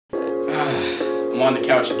on the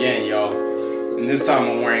couch again, y'all. And this time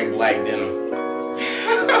I'm wearing black denim.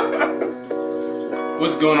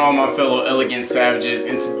 What's going on, my fellow elegant savages?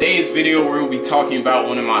 In today's video, we'll be talking about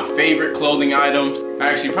one of my favorite clothing items.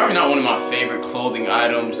 Actually, probably not one of my favorite clothing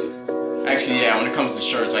items. Actually, yeah, when it comes to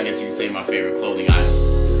shirts, I guess you could say my favorite clothing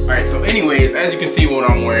item. Alright, so anyways, as you can see, what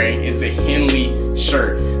I'm wearing is a Henley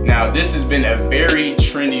shirt. Now, this has been a very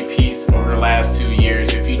trendy piece over the last 2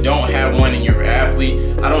 years. If you don't have one and you're an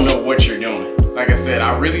athlete, I don't know what you're doing. Like I said,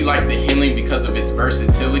 I really like the Henley because of its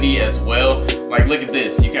versatility as well. Like, look at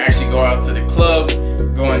this. You can actually go out to the club,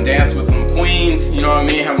 go and dance with some queens, you know what I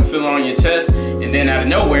mean, have them feel it on your chest, and then out of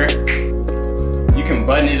nowhere, you can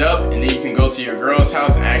button it up, and then you can go to your girl's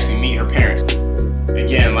house and actually meet her parents.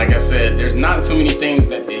 Again, like I said, there's not too many things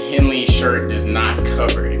that the Henley shirt does not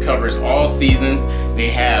cover. It covers all seasons. They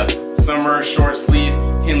have summer short sleeve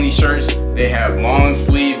Henley shirts. They have long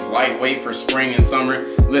sleeve, lightweight for spring and summer.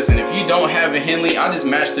 Listen, if you don't have a Henley, I just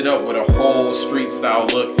matched it up with a whole street style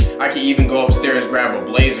look. I can even go upstairs, grab a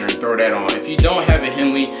blazer and throw that on. If you don't have a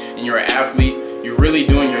Henley and you're an athlete, you're really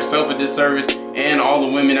doing yourself a disservice, and all the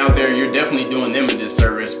women out there, you're definitely doing them a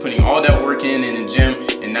disservice, putting all that work in the gym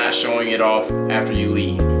and not showing it off after you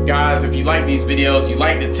leave. Guys, if you like these videos, you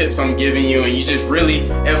like the tips I'm giving you, and you just really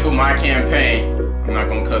F with my campaign, I'm not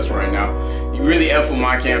gonna cuss right now, you really F with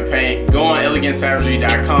my campaign, go on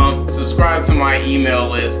elegantsavagery.com, subscribe to my email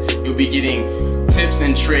list. You'll be getting tips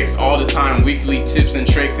and tricks all the time, weekly tips and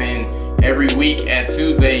tricks, and every week at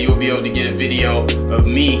Tuesday you'll be able to get a video of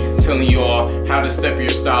me telling you all how to step your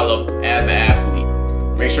style up as an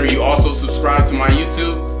athlete. Make sure you also subscribe to my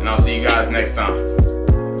YouTube, and I'll see you guys next time.